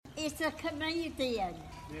He's a comedian.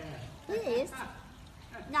 Yeah. He is.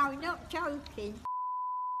 No, not joking.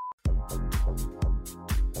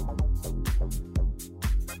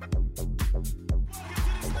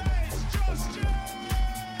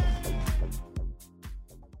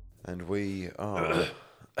 And we are...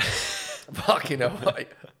 Fucking hell, mate.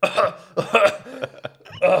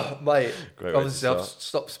 Mate, Great way to obviously I've start.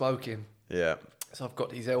 stopped smoking. Yeah. So I've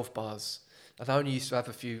got these elf bars. And I only used to have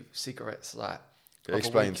a few cigarettes, like... of a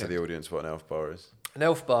Explain to weekend. the audience what an elf bar is. An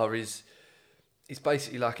elf bar is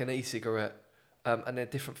basically like an e-cigarette, and they're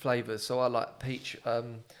different flavours. So I like peach,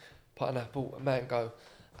 pineapple, and mango.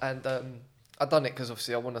 And I done it because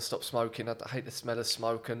obviously I want to stop smoking. I hate the smell of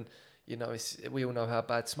smoke, and you know, we all know how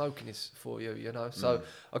bad smoking is for you. You know, so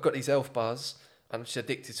I've got these elf bars, and I'm just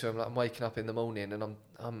addicted to them. Like I'm waking up in the morning, and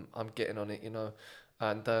I'm getting on it. You know,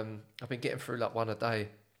 and I've been getting through like one a day.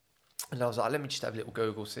 And I was like, let me just have a little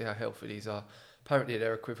Google, see how healthy these are. Apparently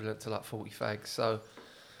they're equivalent to like 40 fags. So,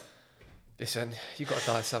 listen, you got to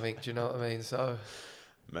die something. Do you know what I mean? So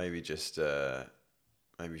Maybe you should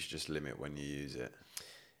just limit when you use it.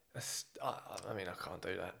 I mean, I can't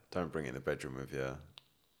do that. Don't bring it in the bedroom with you.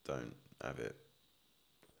 Don't have it.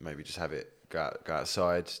 Maybe just have it go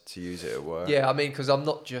outside to use it at work. Yeah, I mean, because I'm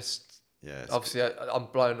not just... Yeah. Obviously, I'm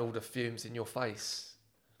blowing all the fumes in your face.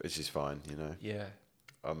 Which is fine, you know. Yeah.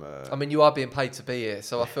 I I mean, you are being paid to be here,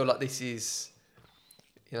 so I feel like this is...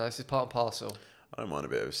 You know, this is part and parcel. don't mind a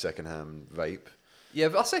bit of second-hand vape. Yeah,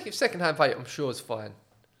 but I say if second-hand vape, I'm sure it's fine.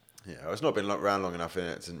 Yeah, it's not been around long enough in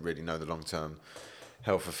it to really know the long-term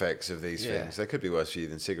health effects of these Yeah. things. They could be worse for you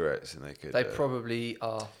than cigarettes, and they could. They probably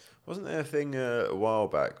are. Wasn't there a thing a while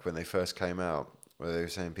back when they first came out where they were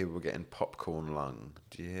saying people were getting popcorn lung?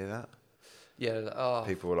 Do you hear that? Yeah.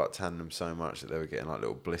 People were like tanning them so much that they were getting like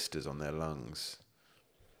little blisters on their lungs.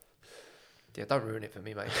 Yeah, don't ruin it for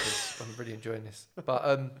me, mate, because I'm really enjoying this. But,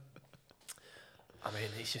 I mean,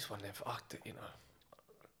 it's just one of them, you know,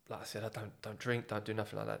 like I said, I don't drink, don't do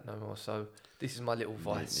nothing like that no more. So this is my little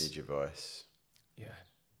vice. Need your vice. Yeah.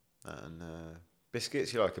 And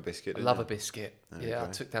biscuits, you like a biscuit, I don't love you? a biscuit. There you Yeah, I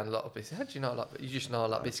go. took down a lot of biscuits. How do you know I like? You just know I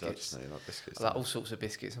like I biscuits. just know you like biscuits. I like all sorts of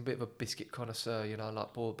biscuits. I'm a bit of a biscuit connoisseur, you know. I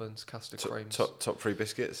like bourbons, custard creams. Top three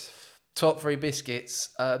biscuits. Top three biscuits.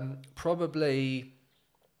 Probably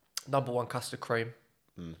number one, custard cream.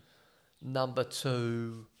 Number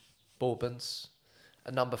two, bourbons.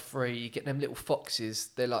 And number three, you get them little foxes.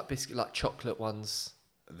 They're like biscuit, like chocolate ones.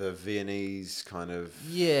 The Viennese kind of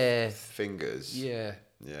Yeah. fingers. Yeah.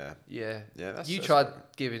 Yeah. Yeah. Yeah, that's- you that's tried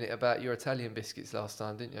right. giving it about your Italian biscuits last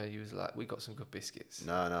time, didn't you? You was like, we got some good biscuits.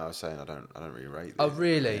 No, I was saying I don't really rate these. Oh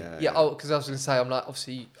really? Yeah. Oh, because I was going to say, I'm like,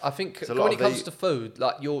 obviously, I think It's a lot when it of comes to food,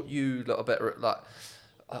 like you lot are better at like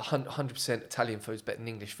 100% Italian food's better than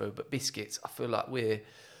English food, but biscuits, I feel like we're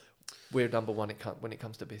number one when it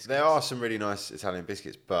comes to biscuits. There are some really nice Italian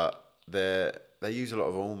biscuits, but they use a lot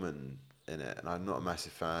of almond in it, and I'm not a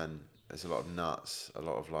massive fan. There's a lot of nuts, a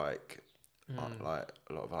lot of like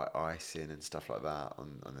icing and stuff like that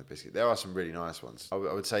on the biscuit. There are some really nice ones. I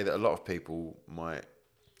would say that a lot of people might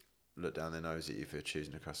look down their nose at you for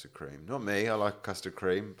choosing a custard cream. Not me. I like custard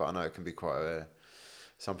cream, but I know it can be quite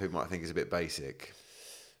some people might think it's a bit basic.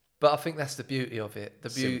 But I think that's the beauty of it.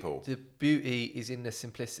 Simple. The beauty is in the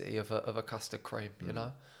simplicity of a custard cream, you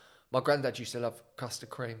know? My granddad used to love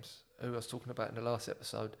custard creams, who I was talking about in the last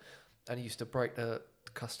episode, and he used to break the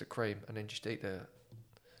custard cream and then just eat the...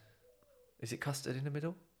 Is it custard in the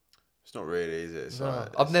middle? It's not really, is it? It's No,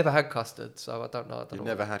 like, I've never had custard, so I don't know. You've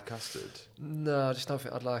never had custard? No, I just don't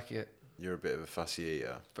think I'd like it. You're a bit of a fussy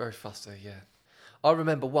eater. Very fussy, yeah. I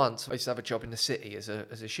remember once I used to have a job in the city as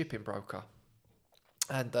a shipping broker,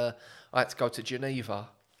 and I had to go to Geneva,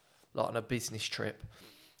 like on a business trip,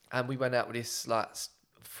 and we went out with this like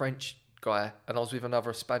French guy, and I was with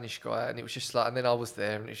another Spanish guy, and it was just like, and then I was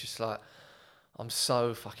there, and it was just like, I'm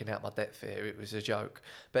so fucking out my depth here. It was a joke,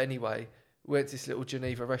 but anyway, we went to this little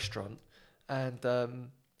Geneva restaurant, and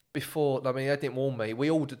before, I mean, they didn't warn me. We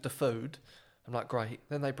ordered the food. I'm like, great.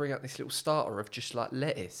 Then they bring out this little starter of just like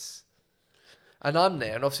lettuce. And I'm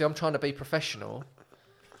there, and obviously I'm trying to be professional.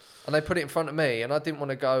 And they put it in front of me, and I didn't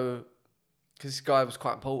want to go, because this guy was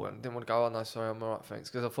quite important. Didn't want to go, oh no, sorry, I'm all right, thanks.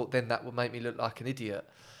 Because I thought then that would make me look like an idiot.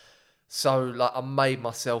 So like I made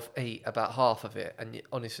myself eat about half of it. And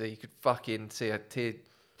honestly, you could fucking see a tear.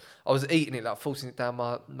 I was eating it, like forcing it down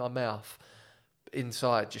my mouth.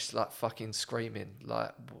 Inside, just like fucking screaming.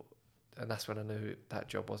 Like, and that's when I knew that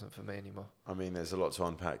job wasn't for me anymore. I mean, there's a lot to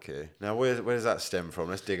unpack here. Now, where does that stem from?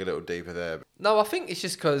 Let's dig a little deeper there. No, I think it's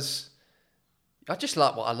just because I just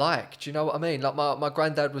like what I like. Do you know what I mean? Like my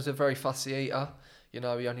granddad was a very fussy eater. You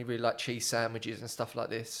know, he only really liked cheese sandwiches and stuff like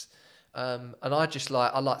this. And I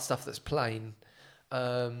like stuff that's plain.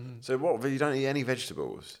 So what? You don't eat any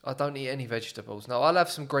vegetables? I don't eat any vegetables. No, I'll have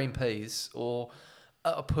some green peas, or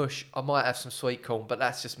at a push, I might have some sweet corn, but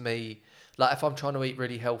that's just me. Like, if I'm trying to eat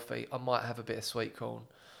really healthy, I might have a bit of sweet corn.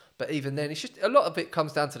 But even then, it's just, a lot of it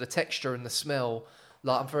comes down to the texture and the smell.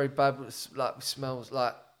 Like, I'm very bad with, like, smells,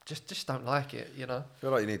 like, just don't like it, you know? I feel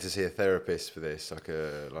like you need to see a therapist for this, like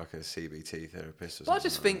a CBT therapist or something. But I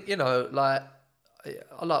just think, you know, like,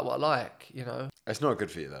 I like what I like, you know? It's not good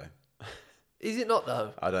for you, though. Is it not,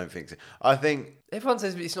 though? I don't think so. I think... Everyone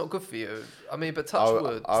says it's not good for you. I mean, but touch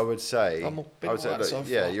wood. I would say... I'm a bit I would say, right look, so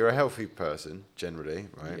yeah, far. you're a healthy person, generally,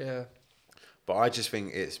 right? Yeah. But I just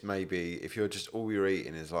think it's maybe... If you're just... All you're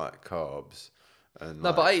eating is, like, carbs and... No,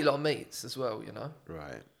 like, but I eat a lot of meats as well, you know?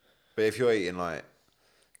 Right. But if you're eating, like,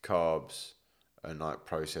 carbs and, like,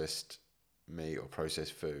 processed meat or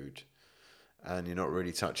processed food, and you're not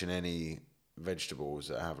really touching any vegetables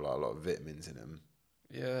that have, like, a lot of vitamins in them...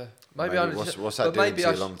 Yeah, what's that doing to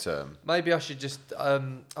you long term? Maybe I should just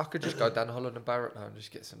I could just go down Holland and Barrett now and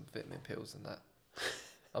just get some vitamin pills and that.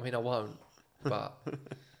 I mean, I won't, but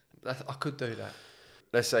I could do that.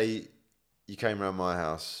 Let's say you came round my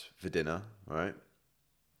house for dinner, right?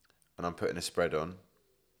 And I'm putting a spread on.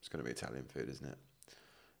 It's going to be Italian food, isn't it?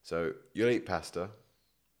 So you'll eat pasta.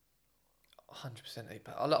 100% eat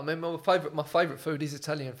pasta. I mean, my favourite food is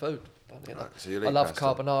Italian food. Right, so you'll I eat love pasta.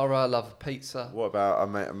 carbonara. I love pizza. What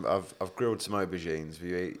about I've grilled some aubergines. Will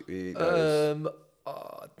you eat those?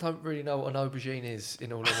 I don't really know what an aubergine is,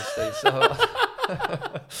 in all honesty. So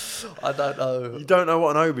I don't know. You don't know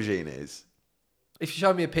what an aubergine is? If you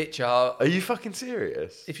show me a picture, Are you fucking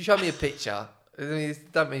serious? if you show me a picture, I mean,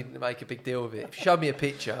 don't mean to make a big deal of it. If you show me a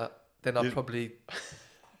picture, then I'll probably.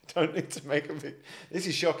 Don't need to make a big... This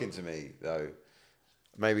is shocking to me, though.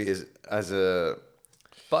 Maybe as a...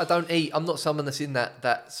 But I don't eat. I'm not someone that's in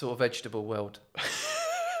that sort of vegetable world.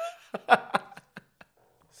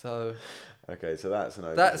 So. Okay, so that's an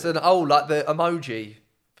aubergine. That's like the emoji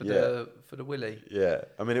for the willy. Yeah,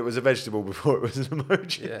 I mean, it was a vegetable before it was an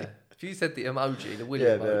emoji. Yeah. If you said the emoji, the willy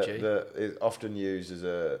Yeah, emoji. it's often used as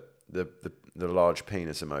the large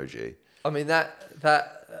penis emoji. I mean that.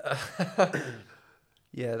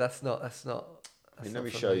 Yeah, that's not. Let me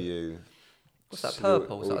show you. What's that, so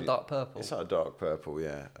purple? Is that a dark purple? It's like a dark purple,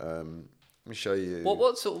 yeah. Let me show you.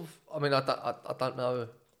 What sort of? I mean, I don't know.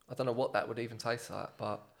 I don't know what that would even taste like,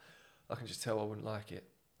 but I can just tell I wouldn't like it.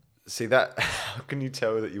 See that? How can you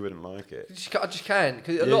tell that you wouldn't like it? I just can,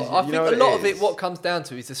 because I you think know a what lot it of it, is? what comes down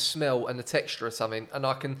to is the smell and the texture of something, and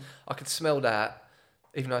I can smell that,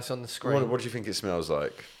 even though it's on the screen. What do you think it smells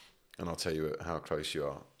like? And I'll tell you how close you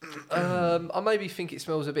are. I maybe think it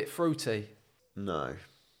smells a bit fruity. No,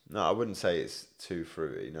 I wouldn't say it's too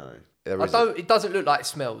fruity. No, It doesn't look like it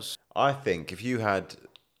smells. I think if you had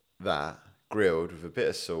that grilled with a bit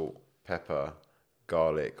of salt, pepper,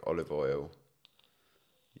 garlic, olive oil,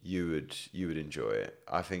 you would enjoy it.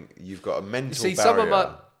 I think you've got a mental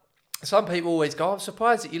barrier. Some people always go, I'm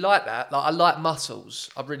surprised that you like that. Like, I like mussels.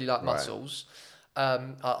 I really like Right. mussels.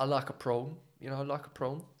 I like a prawn. You know, I like a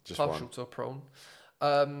prawn. Just Partial one. to a prawn.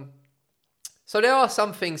 So there are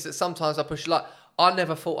some things that sometimes I push. Like, I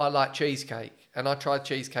never thought I liked cheesecake. And I tried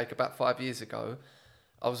cheesecake about 5 years ago.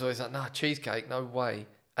 I was always like, nah, cheesecake, no way.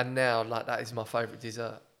 And now, like, that is my favourite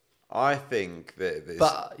dessert. I think that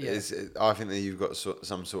I think that you've got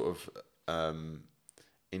some sort of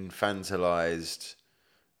infantilized,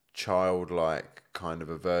 childlike kind of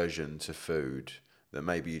aversion to food that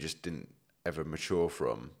maybe you just didn't ever mature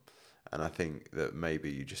from. And I think that maybe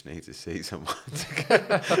you just need to see someone to get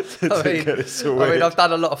it sorted. I mean, I've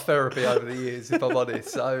done a lot of therapy over the years, if I'm honest.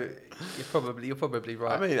 So you're probably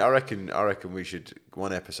right. I mean, I reckon we should,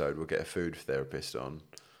 one episode we'll get a food therapist on.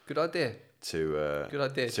 Good idea. Good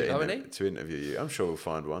idea. Do you know any? To interview you. I'm sure we'll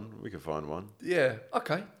find one. We can find one. Yeah.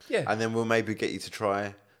 Okay. Yeah. And then we'll maybe get you to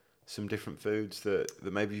try some different foods that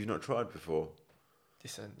maybe you've not tried before.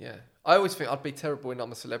 Listen, yeah. I always think I'd be terrible when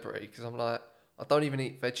I'm a celebrity, because I'm like, I don't even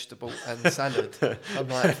eat vegetable and salad. I'm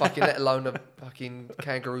like, fucking, let alone a fucking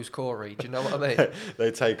kangaroo's corey. Do you know what I mean? They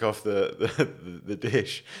take off the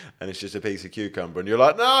dish and it's just a piece of cucumber and you're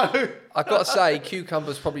like, no! I've got to say,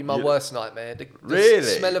 cucumber's probably my worst nightmare. The Really?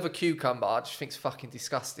 smell of a cucumber, I just think it's fucking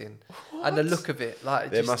disgusting. What? And the look of it, like...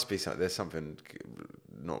 There's something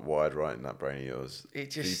not wired right in that brain of yours. It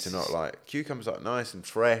just... For you to not like... Cucumbers like nice and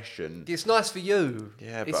fresh and... It's nice for you.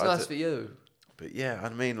 Yeah, it's nice for you. But yeah, I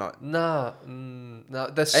mean, like... No.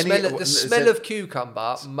 The smell of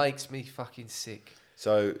cucumber makes me fucking sick.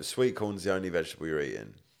 So, sweet corn's the only vegetable you're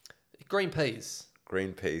eating? Green peas.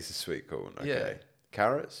 Green peas is sweet corn, okay. Yeah.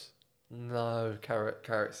 Carrots? No,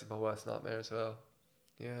 carrots is my worst nightmare as well.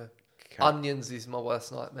 Yeah. can't. Onions is my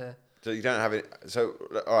worst nightmare. So you don't have it. So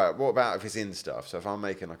all right. What about if it's in stuff? So if I'm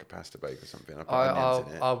making like a pasta bake or something, I put onions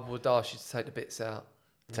in it. I would ask you to take the bits out.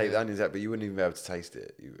 Take the onions out, but you wouldn't even be able to taste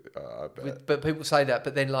it. I bet. But people say that,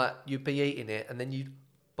 but then like you'd be eating it and then you'd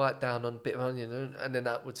bite down on a bit of onion and then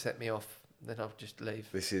that would set me off. Then I'll just leave.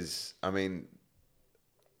 This is, I mean,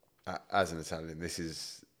 as an Italian, this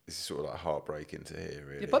is sort of like heartbreaking to hear,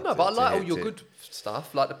 really. Yeah, but I like all your good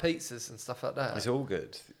stuff, like the pizzas and stuff like that. It's all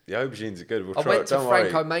good. The aubergines are good. I went to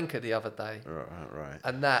Franco Manca the other day. Right.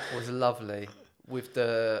 And that was lovely with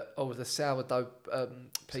the sourdough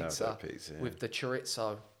pizza, Sourdough pizza, yeah. with the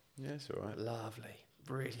chorizo. Yeah, it's all right. Lovely,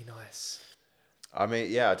 really nice. I mean,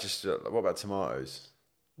 yeah. Just what about tomatoes?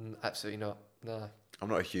 Absolutely not. No. I'm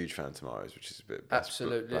not a huge fan of tomatoes, which is a bit.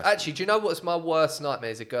 Absolutely. Actually, do you know what's my worst nightmare?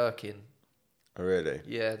 Is a gherkin. Oh, really?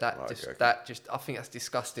 Yeah, that just I think that's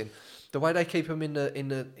disgusting. The way they keep them in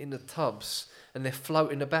the tubs and they're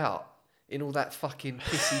floating about in all that fucking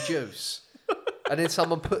pissy juice, and then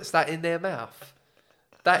someone puts that in their mouth.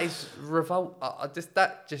 That is revolt.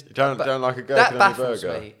 You don't like a gherkin that on baffles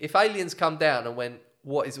your burger? me. If aliens come down and went,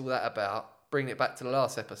 "What is all that about?" Bring it back to the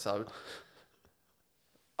last episode.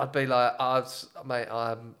 I'd be like, mate,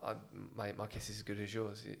 my guess is as good as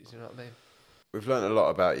yours. You know what I mean? We've learned a lot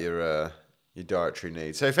about your dietary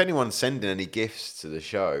needs. So if anyone's sending any gifts to the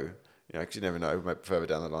show, because you never know, maybe further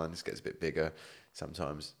down the line, this gets a bit bigger.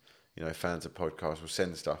 Sometimes, fans of podcasts will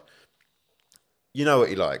send stuff. You know what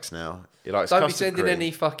he likes now. He likes Don't be custard sending cream. any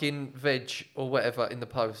fucking veg or whatever in the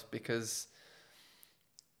post because,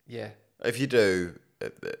 yeah. If you do,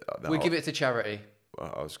 we give it to charity.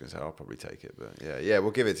 Well, I was going to say I'll probably take it, but yeah,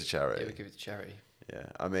 we'll give it to charity. Yeah, we give it to charity. Yeah,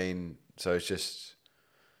 I mean, so it's just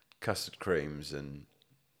custard creams and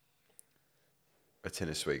a tin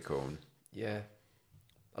of sweet corn. Yeah,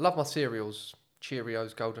 I love my cereals: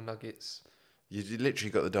 Cheerios, Golden Nuggets. You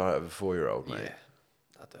literally got the diet of a 4-year-old, mate. Yeah,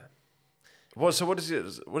 I do. What does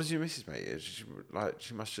your missus make?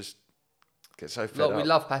 She must just get so fed up. We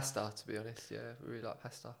love pasta, to be honest. Yeah, we really like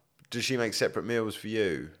pasta. Does she make separate meals for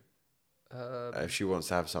you? If she wants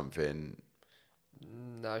to have something?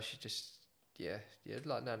 No, she just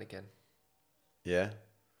like now and again. Yeah.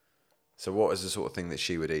 So what is the sort of thing that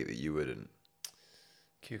she would eat that you wouldn't?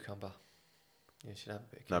 Cucumber. Yeah, she'd have a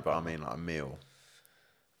bit of No, cucumber. but I mean like a meal.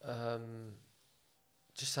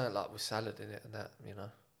 Just something like with salad in it and that,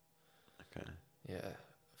 Okay. Yeah,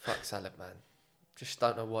 fuck salad, man. Just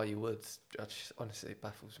don't know why you would. Honestly, it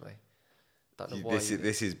baffles me. Don't know why.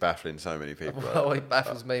 This is baffling so many people. Well, it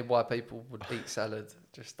baffles me why people would eat salad.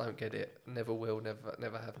 Just don't get it. Never will.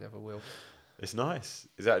 Never have. Never will. It's nice.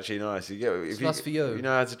 It's actually nice. It's nice for you. If you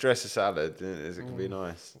know how to dress a salad, it can be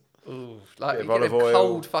nice. Ooh, like Bit you of get them olive oil,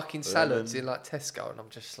 cold fucking salads lemon. in like Tesco, and I'm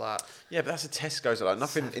just like, Yeah, but that's a Tesco's. Like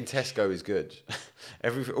nothing in Tesco is good.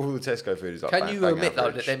 all the Tesco food is like. can you bang admit though that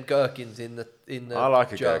average. them gherkins in the I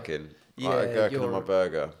like a jar? gherkin. I Yeah, like a gherkin on you're- my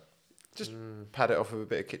burger. Just pad it off with a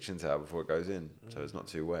bit of kitchen towel before it goes in, so it's not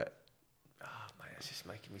too wet. Oh mate, that's just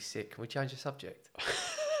making me sick. Can we change the subject?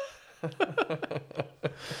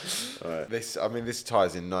 Right. This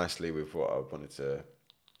ties in nicely with what I wanted to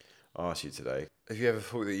ask you today. Have you ever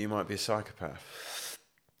thought that you might be a psychopath?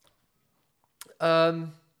 Not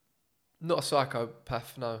a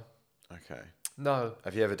psychopath, no. Okay. No,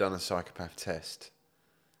 Have you ever done a psychopath test?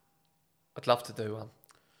 I'd love to do one.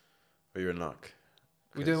 Well, you're in luck.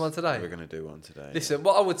 We doing one today? We're going to do one today. Listen,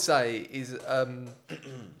 what I would say is,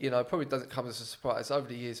 probably doesn't come as a surprise. Over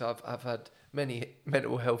the years, I've had many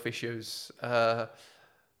mental health issues, but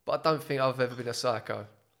I don't think I've ever been a psycho.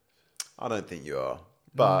 I don't think you are,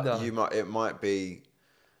 but No. It might be.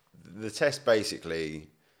 The test basically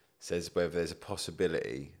says whether there's a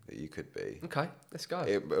possibility that you could be. Okay, let's go.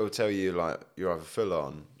 It will tell you like you're either full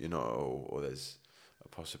on, you're not at all, or there's a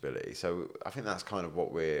possibility. So I think that's kind of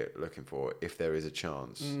what we're looking for. If there is a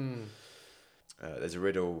chance, there's a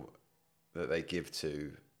riddle that they give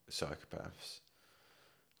to psychopaths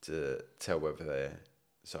to tell whether they're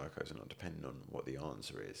psychos or not, depending on what the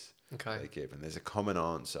answer is Okay. they give. And there's a common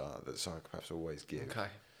answer that psychopaths always give Okay.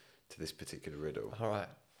 to this particular riddle. All right.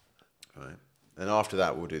 Right. And after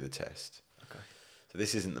that, we'll do the test. Okay. So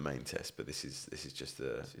this isn't the main test, but this is just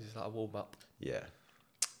the This is like a warm up. yeah.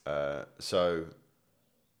 So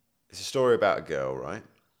it's a story about a girl, right?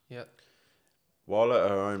 Yep. While at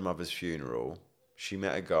her own mother's funeral, she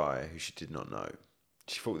met a guy who she did not know.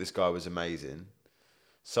 She thought this guy was amazing,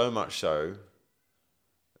 so much so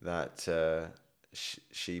that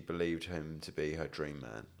she believed him to be her dream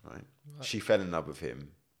man, right? She fell in love with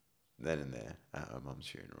him then and there at her mum's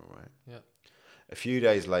funeral, right? Yep. A few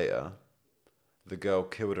days later, the girl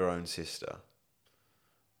killed her own sister.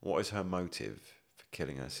 What is her motive for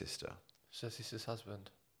killing her sister. So sister's husband.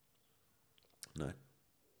 No.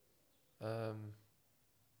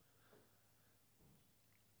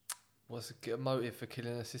 What's a motive for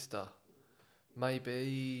killing her sister?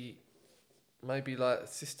 Maybe like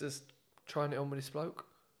sister's trying it on with this bloke.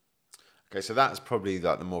 Okay, so that's probably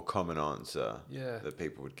like the more common answer Yeah. that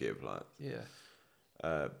people would give. Like, Yeah.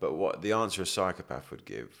 but what the answer a psychopath would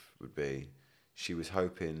give would be, she was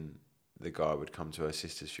hoping the guy would come to her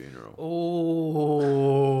sister's funeral. Oh,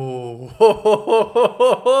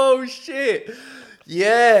 oh shit!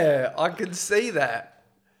 Yeah, I can see that.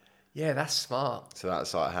 Yeah, that's smart. So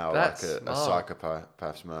that's like how That's like a smart.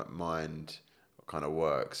 psychopath's mind kind of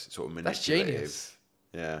works. Sort of That's manipulative. genius.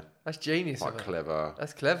 Yeah. That's genius. Quite of it. clever.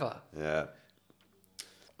 That's clever. Yeah.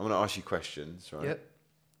 I'm going to ask you questions, right? Yep.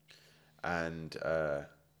 And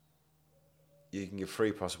you can give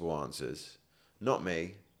 3 possible answers. Not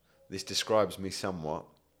me. This describes me somewhat.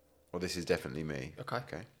 Or this is definitely me. Okay.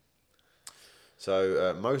 Okay.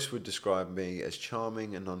 So most would describe me as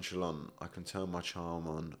charming and nonchalant. I can turn my charm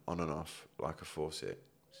on and off like a faucet.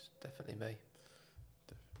 It's definitely me.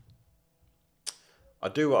 I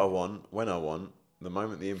do what I want, when I want, the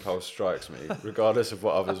moment the impulse strikes me, regardless of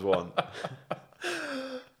what others want.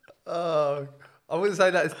 Oh, I wouldn't say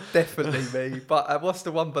that's definitely me, but what's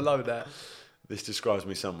the one below that? This describes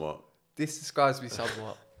me somewhat. This describes me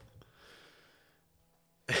somewhat.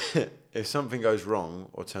 If something goes wrong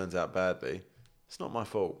or turns out badly, it's not my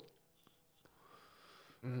fault.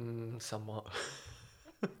 Somewhat.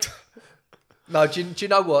 No, do you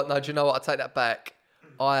know what? No, do you know what? I take that back.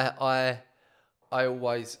 I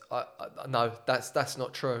always no, that's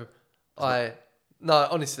not true. No,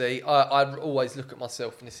 honestly, I always look at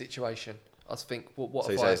myself in a situation. I think, what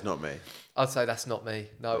So if you say it's not me? I'd say that's not me.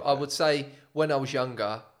 No, Okay. I would say when I was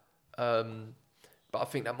younger, but I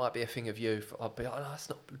think that might be a thing of youth. I'd be like, no, that's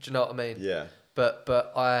not. Do you know what I mean? Yeah.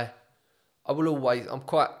 But I will always. I'm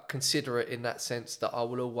quite considerate in that sense that I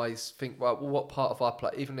will always think, well, what part have I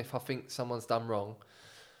played? Even if I think someone's done wrong,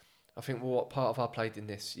 I think, well, what part have I played in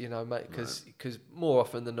this? You know, mate, because more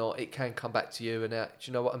often than not, it can come back to you. And out,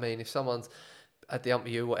 do you know what I mean? If someone's had the ump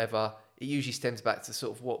with you, or whatever, it usually stems back to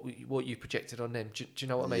sort of what you projected on them. Do you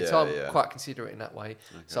know what I mean? Yeah, So I'm yeah. quite considerate in that way.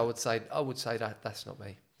 Okay. So I would say that that's not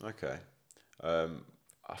me. Okay. I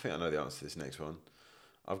think I know the answer to this next one.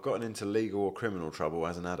 I've gotten into legal or criminal trouble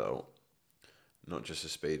as an adult, not just a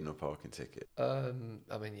speeding or parking ticket. I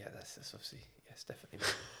mean, yeah, that's obviously, yes, definitely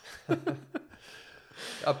me.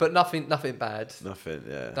 But nothing bad. Nothing,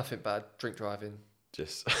 yeah. Nothing bad. Drink driving.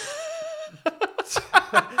 Just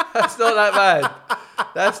That's not that bad.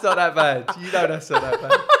 That's not that bad. You know that's not that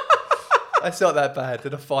bad. That's not that bad.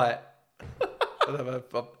 In a fight, I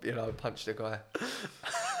punched a guy.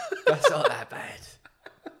 That's not that bad.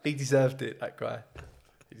 He deserved it, that guy.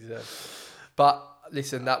 He deserved it. But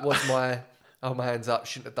listen, that was my hands up.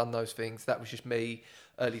 Shouldn't have done those things. That was just me,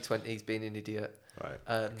 early 20s, being an idiot. right.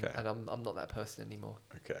 Okay. And I'm not that person anymore.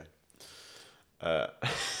 Okay.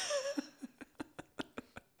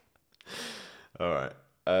 All right.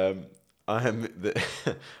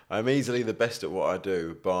 I'm easily the best at what I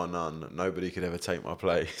do, bar none. Nobody could ever take my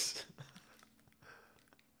place.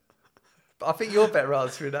 But I think you're better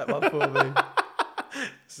answering that one for me.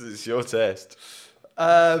 It's your test.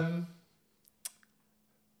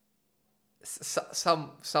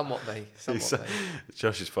 Somewhat me. Somewhat me.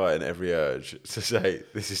 Josh is fighting every urge to say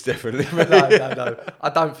this is definitely me. No. I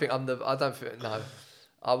don't think. No.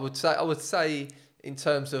 I would say in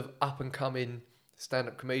terms of up and coming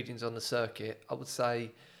stand-up comedians on the circuit, I would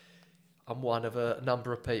say I'm one of a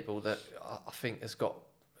number of people that I think has got,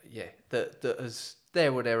 that has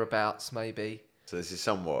there or thereabouts maybe. So this is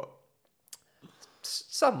somewhat.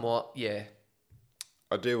 Somewhat, yeah.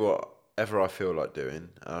 I do whatever I feel like doing,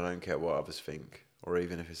 and I don't care what others think, or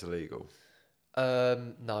even if it's illegal.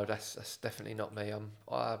 No, that's definitely not me. I'm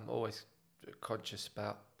always conscious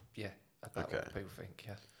about Okay. what people think.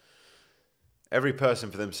 Yeah. Every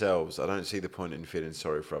person for themselves. I don't see the point in feeling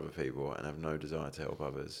sorry for other people, and have no desire to help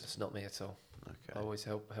others. It's not me at all. Okay. I always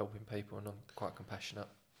helping people, and I'm quite compassionate.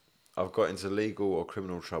 I've got into legal or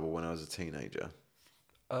criminal trouble when I was a teenager.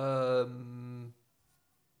 Well,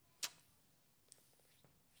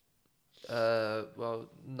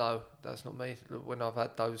 no, that's not me. When I've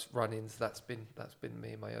had those run-ins, that's been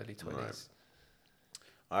me in my early 20s. Right.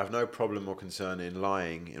 I have no problem or concern in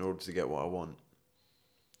lying in order to get what I want.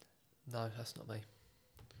 No, that's not me.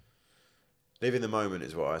 Live in the moment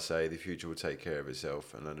is what I say. The future will take care of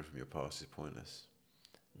itself, and learning from your past is pointless.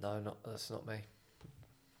 No, that's not me.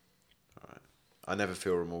 All right. I never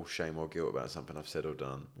feel remorse, shame, or guilt about something I've said or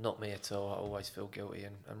done. Not me at all. I always feel guilty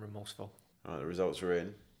and remorseful. All right, the results are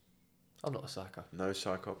in. I'm not a psycho. No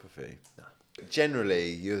psychopathy. No.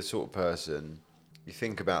 Generally, you're the sort of person you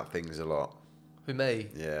think about things a lot. Who, me?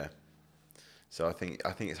 Yeah. So I think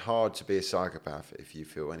it's hard to be a psychopath if you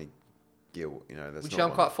feel any guilt. You know, that's Which not I'm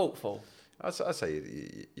one. quite thoughtful. I'd say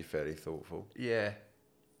you're fairly thoughtful. Yeah.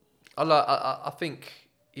 I think,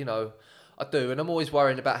 you know, I do, and I'm always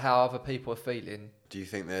worrying about how other people are feeling. Do you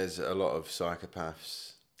think there's a lot of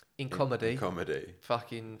psychopaths In comedy? In comedy.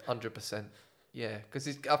 Fucking 100%. Yeah, because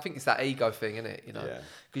I think it's that ego thing, isn't it? You know, Yeah.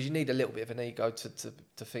 because you need a little bit of an ego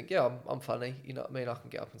to think, yeah, I'm funny. You know what I mean? I can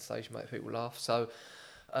get up on stage and make people laugh. So,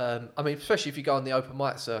 I mean, especially if you go on the open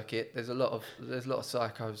mic circuit, there's a lot of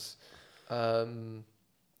psychos,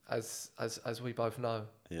 as we both know.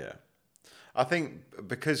 Yeah. I think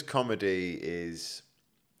because comedy is,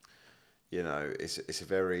 you know, it's a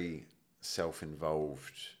very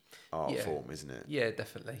self-involved art form, isn't it? Yeah,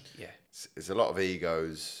 definitely. Yeah. There's a lot of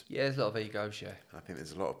egos. Yeah, there's a lot of egos, yeah. I think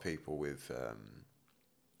there's a lot of people with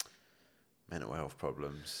mental health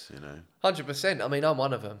problems, you know. 100%. I mean, I'm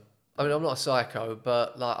one of them. I mean, I'm not a psycho,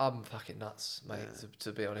 but like I'm fucking nuts, mate. Yeah.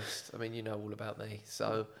 To be honest, I mean, you know all about me.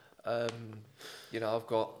 So, you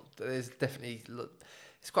know, there's definitely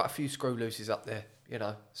there's quite a few screw looses up there, you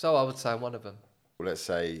know. So I would say I'm one of them. Well, let's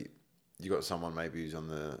say you got someone maybe who's on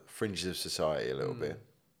the fringes of society a little bit.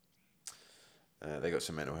 They got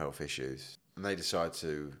some mental health issues, and they decide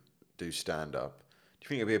to do stand-up. Do you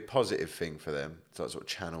think it'd be a positive thing for them to sort of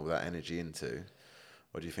channel that energy into,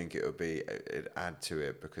 or do you think it'd add to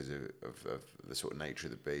it because of the sort of nature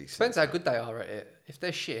of the beast? Depends how good they are at it. If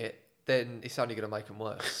they're shit, then it's only going to make them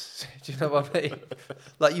worse. Do you know what I mean?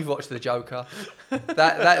 Like you've watched The Joker.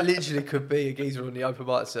 That literally could be a geezer on the open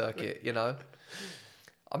mic circuit, you know?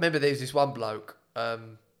 I remember there was this one bloke, I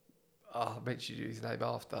mentioned his name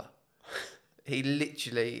after. He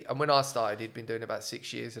literally, and when I started, he'd been doing it about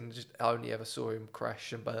 6 years, and just only ever saw him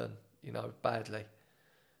crash and burn, you know, badly.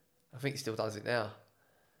 I think he still does it now.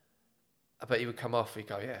 But he would come off, he'd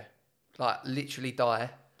go, yeah, like literally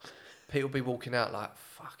die. People would be walking out like,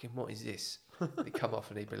 fucking, what is this? He'd come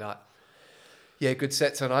off and he'd be like, yeah, good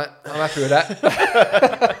set tonight. I'm happy with that.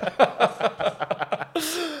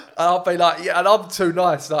 And I'll be like, yeah, and I'm too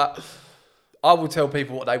nice. Like, I will tell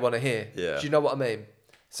people what they want to hear. Yeah. Do you know what I mean?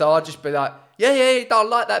 So I'll just be like, yeah, don't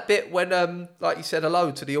like that bit when, like you said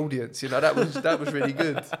hello to the audience. You know, that was really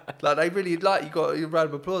good. Like they really you got a round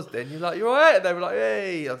of applause. Then you're like, you're all right, and they were like,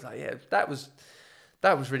 hey. I was like, yeah, that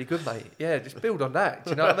was really good, mate. Yeah, just build on that.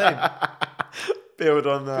 Do you know what I mean? Build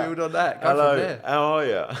on that. Build on that. Go Hello, from there. how are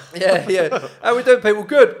you? Yeah. How we doing, people?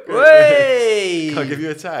 Good. Hey. Can I give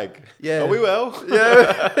you a tag? Yeah. Are we well?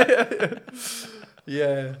 Yeah.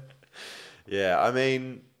 Yeah. Yeah, I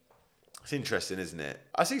mean, it's interesting, isn't it?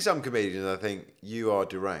 I see some comedians, I think, you are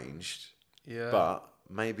deranged, but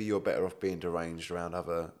maybe you're better off being deranged around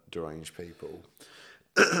other deranged people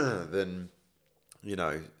than, you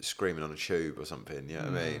know, screaming on a tube or something, you know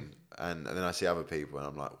what I mean? And then I see other people and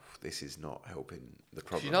I'm like, this is not helping the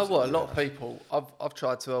problem. You know what? A lot of people, I've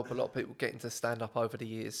tried to help a lot of people get into stand-up over the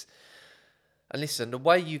years. And listen, the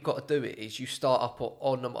way you've got to do it is you start up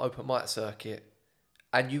on an open mic circuit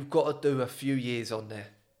and you've got to do a few years on there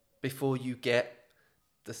before you get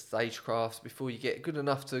the stagecrafts, before you get good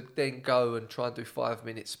enough to then go and try and do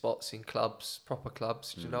 5-minute spots in clubs, proper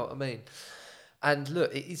clubs. Do you know what I mean? And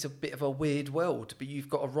look, it is a bit of a weird world, but you've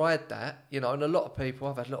got to ride that, you know. And I've had a lot of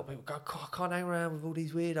people go, God, I can't hang around with all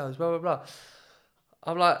these weirdos, blah, blah, blah.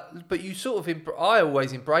 I'm like, but you sort of, I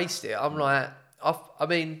always embraced it. I'm like, I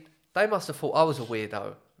mean, they must have thought I was a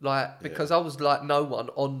weirdo. Like, because I was like no one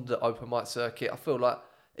on the open mic circuit. I feel like,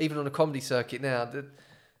 even on the comedy circuit now, do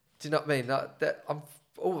you know what I mean? Like,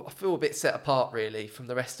 I feel a bit set apart, really, from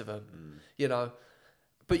the rest of them, you know.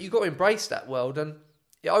 But you've got to embrace that world, and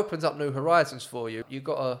it opens up new horizons for you. You've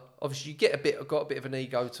got to, obviously, got a bit of an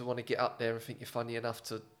ego to want to get up there and think you're funny enough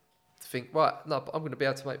to think, right, no, but I'm going to be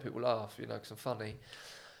able to make people laugh, you know, because I'm funny.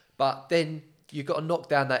 But then you've got to knock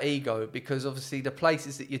down that ego, because obviously the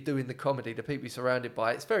places that you're doing the comedy, the people you're surrounded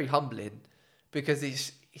by, it's very humbling, because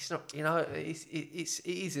it's not, you know, it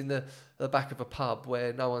is in the back of a pub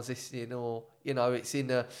where no one's listening, or, you know, it's in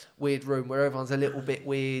a weird room where everyone's a little bit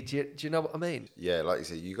weird. Do you know what I mean? Yeah, like you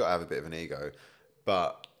said, you've got to have a bit of an ego,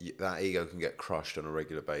 but that ego can get crushed on a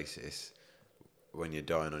regular basis when you're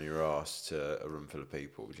dying on your ass to a room full of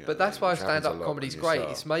people. Do you know but that's why stand-up comedy's comedy's great.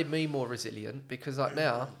 It's made me more resilient, because like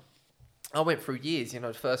now, I went through years, you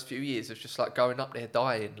know, the first few years of just like going up there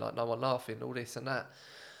dying, like no one laughing, all this and that.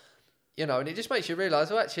 You know, and it just makes you realise,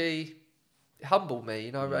 well, actually, it humbled me,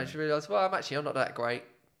 you know, I actually realised, well, I'm not that great,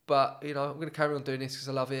 but, you know, I'm going to carry on doing this because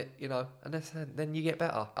I love it, you know, and then you get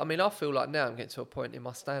better. I mean, I feel like now I'm getting to a point in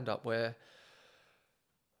my stand-up where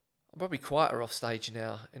I'm probably quieter off stage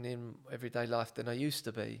now and in everyday life than I used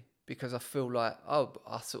to be, because I feel like, oh,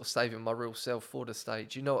 I'm sort of saving my real self for the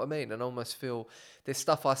stage. You know what I mean? And I almost feel there's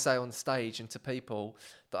stuff I say on stage and to people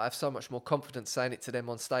that I have so much more confidence saying it to them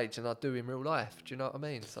on stage than I do in real life. Do you know what I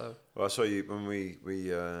mean? So. Well, I saw you when we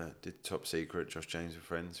did Top Secret, Josh James with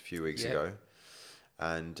Friends, a few weeks ago.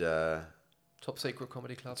 And... Top Secret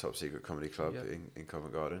Comedy Club. Top Secret Comedy Club in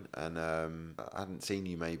Covent Garden. And I hadn't seen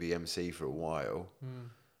you maybe MC for a while.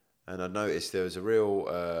 And I noticed there was a real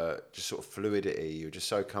just sort of fluidity. You were just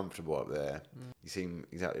so comfortable up there. You seem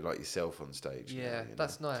exactly like yourself on stage. Yeah, now, you know?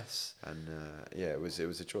 that's nice. And it was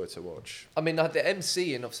a joy to watch. I mean, the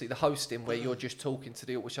MCing, obviously the hosting, where you're just talking to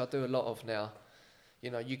the, which I do a lot of now.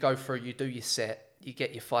 You know, you go through, you do your set, you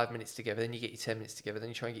get your 5 minutes together, then you get your 10 minutes together, then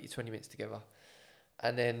you try and get your 20 minutes together.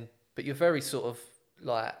 And then, but you're very sort of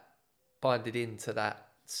like binded into that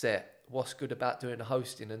set. What's good about doing the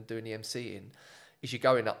hosting and doing the MCing is you're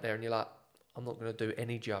going up there and you're like, I'm not going to do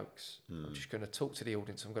any jokes. I'm just going to talk to the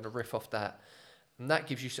audience. I'm going to riff off that. And that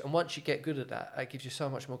gives you, and once you get good at that, it gives you so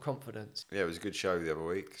much more confidence. Yeah, it was a good show the other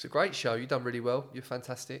week. It's a great show. You've done really well. You're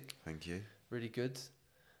fantastic. Thank you. Really good.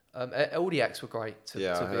 All the acts were great, to be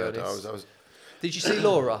heard. honest. Did you see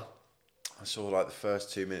Laura? I saw like the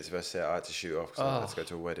first 2 minutes of her set. I had to shoot off because I had to go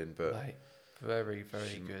to a wedding. But mate, very,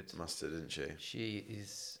 very good. Must have, didn't she? She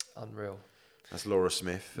is unreal. That's Laura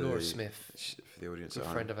Smith. Laura Smith. For the audience good at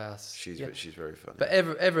home. Friend of ours. She's very funny. But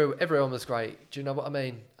everyone was great. Do you know what I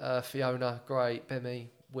mean? Fiona, great. Bemi,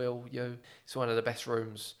 Will, you. It's one of the best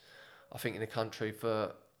rooms, I think, in the country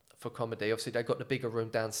for comedy. Obviously, they've got the bigger room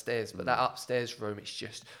downstairs, but that upstairs room, it's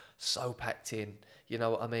just so packed in. You know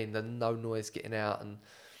what I mean? There's no noise getting out,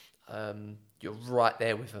 and you're right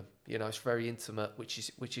there with them. You know, it's very intimate, which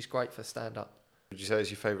is great for stand-up. Would you say it's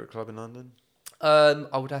your favourite club in London?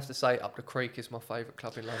 I would have to say Up the Creek is my favourite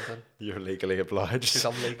club in London. You're legally obliged. Because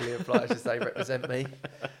I'm legally obliged as they represent me.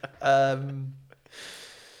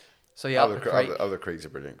 So yeah, Up the Creek. Up the Creek's a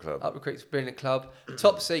brilliant club. Up the Creek's a brilliant club.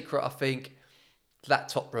 Top Secret, I think, that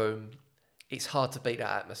top room, it's hard to beat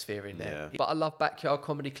that atmosphere in there. Yeah. But I love Backyard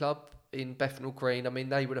Comedy Club in Bethnal Green. I mean,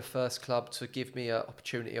 they were the first club to give me an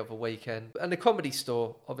opportunity of a weekend. And the Comedy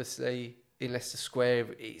Store, obviously, in Leicester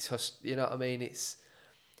Square, it's, you know what I mean? It's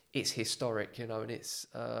historic, you know, and it's,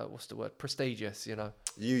 what's the word? Prestigious, you know.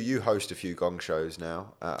 You host a few gong shows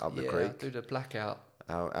now at Up the Creek. Yeah, I do the Blackout.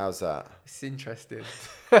 How's that? It's interesting.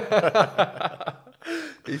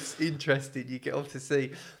 It's interesting. You get off to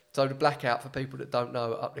see. So the Blackout, for people that don't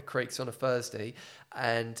know, Up the Creek's on a Thursday,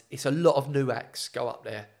 and it's a lot of new acts go up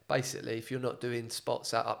there. Basically, if you're not doing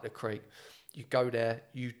spots at Up the Creek, you go there,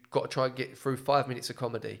 you've got to try and get through 5 minutes of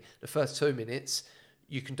comedy. The first 2 minutes,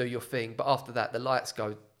 you can do your thing, but after that, the lights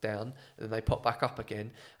go down, and then they pop back up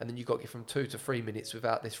again, and then you've got to get from 2 to 3 minutes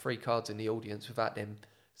without, there's 3 cards in the audience, without them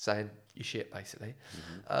saying you shit, basically.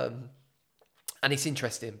 And it's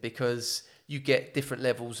interesting because you get different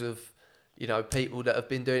levels of, you know, people that have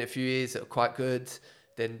been doing it a few years that are quite good,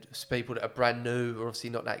 then people that are brand new are obviously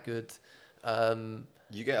not that good.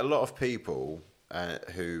 You get a lot of people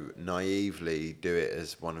who naively do it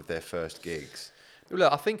as one of their first gigs.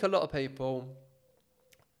 Look, I think a lot of people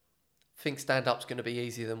think stand-up's going to be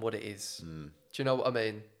easier than what it is. Do you know what I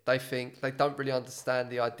mean? They think, they don't really understand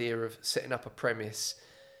the idea of setting up a premise,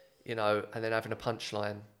 you know, and then having a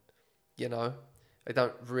punchline, you know? They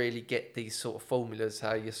don't really get these sort of formulas,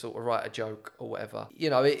 how you sort of write a joke or whatever.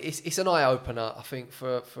 You know, it's an eye-opener, I think,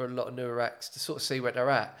 for a lot of newer acts to sort of see where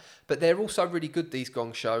they're at. But they're also really good, these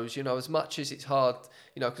gong shows, you know, as much as it's hard,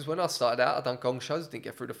 you know, because when I started out, I'd done gong shows, didn't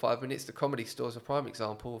get through the 5 minutes. The Comedy Store's a prime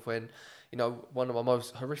example of when, you know, one of my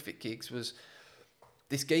most horrific gigs was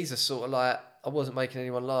this geezer sort of like, I wasn't making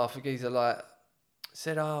anyone laugh. The geezer like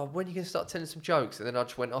said, oh, when are you going to start telling some jokes? And then I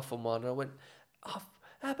just went off on one and I went, oh,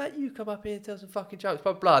 how about you come up here and tell some fucking jokes?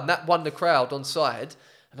 Blah, blah, blah. And that won the crowd on side.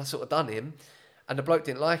 And I sort of done him. And the bloke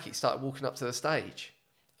didn't like it. He started walking up to the stage.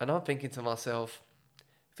 And I'm thinking to myself,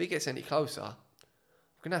 if he gets any closer, I'm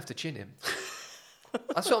going to have to chin him.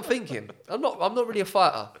 That's what I'm thinking. I'm not really a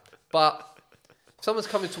fighter. But if someone's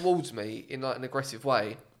coming towards me in like an aggressive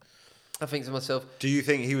way, I think to myself... Do you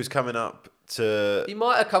think he was coming up to... He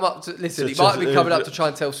might have come up to... Listen, he might have been coming up to try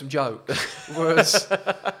and tell some jokes. Whereas...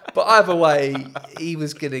 But either way, he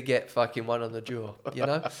was going to get fucking one on the jaw, you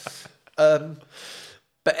know?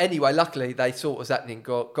 But anyway, luckily, they saw what was happening,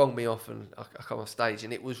 gonged me off, and I come off stage.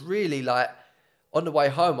 And it was really like, on the way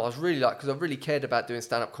home, I was really like, because I really cared about doing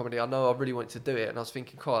stand-up comedy. I know I really wanted to do it. And I was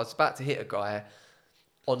thinking, cool, I was about to hit a guy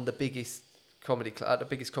on the biggest comedy club, the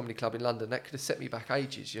biggest comedy club in London. That could have set me back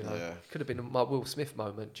ages, you know? Yeah. Could have been my Will Smith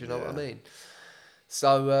moment, do you know what I mean?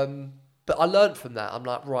 So, but I learned from that. I'm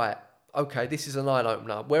like, right, okay, this is an eye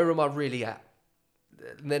opener. Where am I really at?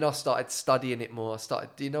 And then I started studying it more. I started,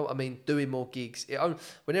 do you know what I mean? Doing more gigs.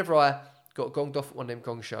 Whenever I got gonged off at one of them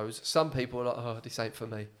gong shows, some people were like, oh, this ain't for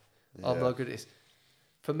me. I'm not good at this.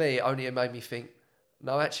 For me, it only made me think,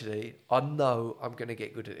 no, actually, I know I'm going to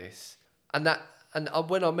get good at this. When I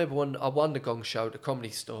remember when I won the gong show at the Comedy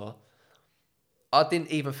Store, I didn't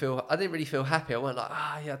really feel happy. I went like,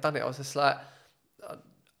 yeah, I've done it. I was just like,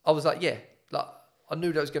 yeah, like, I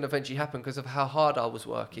knew that was going to eventually happen because of how hard I was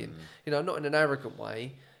working. You know, not in an arrogant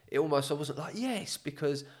way. I wasn't like, yes,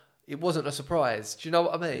 because it wasn't a surprise. Do you know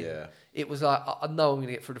what I mean? Yeah. It was like, I know I'm going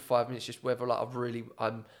to get through the 5 minutes, just whether like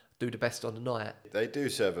I'm do the best on the night. They do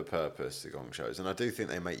serve a purpose, the gong shows, and I do think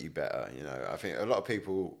they make you better. You know, I think a lot of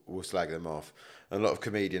people will slag them off. A lot of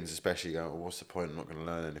comedians, especially, go, "What's the point? I'm not going to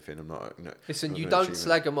learn anything. I'm not." Listen, you don't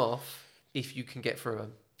slag them off if you can get through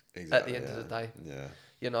them. Exactly, at the end of the day. Yeah.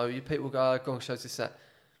 You know, people go, gong shows, this, that.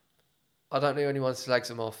 I don't know anyone slags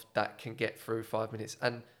them off that can get through 5 minutes.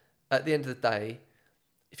 And at the end of the day,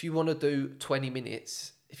 if you want to do 20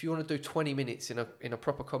 minutes, in a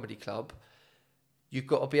proper comedy club, you've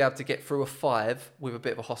got to be able to get through a 5 with a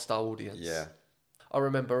bit of a hostile audience. Yeah. I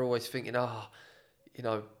remember always thinking,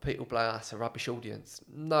 people play us a rubbish audience.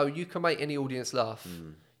 No, you can make any audience laugh.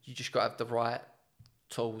 You just got to have the right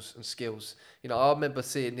tools and skills. You know, I remember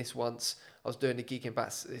seeing this once. I was doing a gig in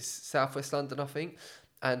South West London, I think,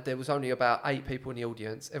 and there was only about 8 people in the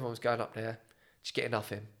audience. Everyone was going up there, just getting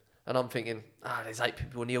nothing. And I'm thinking, there's 8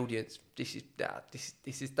 people in the audience. This is that.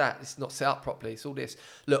 This is that. It's not set up properly. It's all this.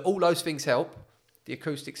 Look, all those things help. The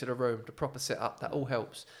acoustics of the room, the proper setup, that all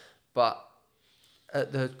helps. But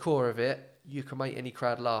at the core of it, you can make any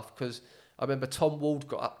crowd laugh. Because I remember Tom Wald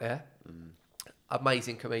got up there.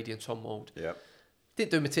 Amazing comedian, Tom Wald. Yep.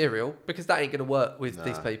 Didn't do material because that ain't going to work with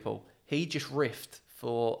these people. He just riffed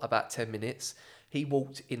for about 10 minutes. He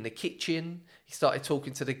walked in the kitchen. He started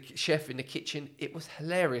talking to the chef in the kitchen. It was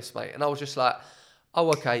hilarious, mate. And I was just like, oh,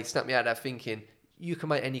 okay, snap me out of that thinking. You can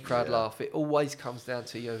make any crowd laugh. It always comes down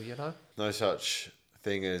to you, you know? No such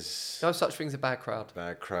thing as a bad crowd.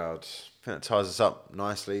 Bad crowd. I think that ties us up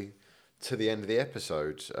nicely to the end of the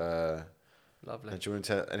episode. Lovely. Do you want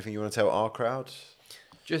to anything you want to tell our crowd?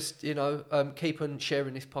 Just, keep on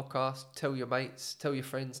sharing this podcast. Tell your mates, tell your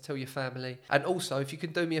friends, tell your family. And also, if you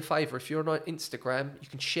can do me a favour, if you're on Instagram, you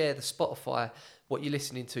can share the Spotify, what you're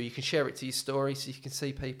listening to. You can share it to your story so you can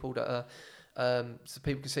see people that are... so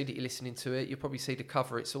people can see that you're listening to it. You'll probably see the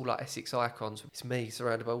cover. It's all like Essex icons. It's me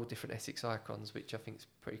surrounded by all different Essex icons, which I think is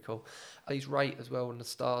pretty cool. Please rate as well on the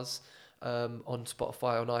stars on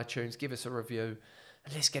Spotify, on iTunes. Give us a review.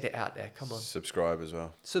 And let's get it out there. Come on. Subscribe as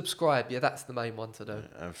well. Subscribe. Yeah, that's the main one to do.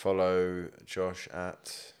 And follow Josh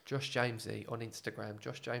at... Josh Jamesy on Instagram.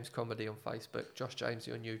 Josh James Comedy on Facebook. Josh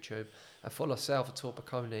Jamesy on YouTube. And follow Salvatore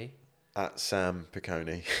Piccone. At Sam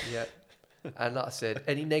Piccone. Yeah. And like I said,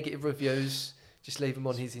 any negative reviews, just leave them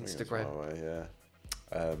on his Instagram.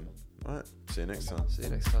 Yeah. Right. See you next time. See you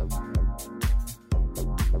next time.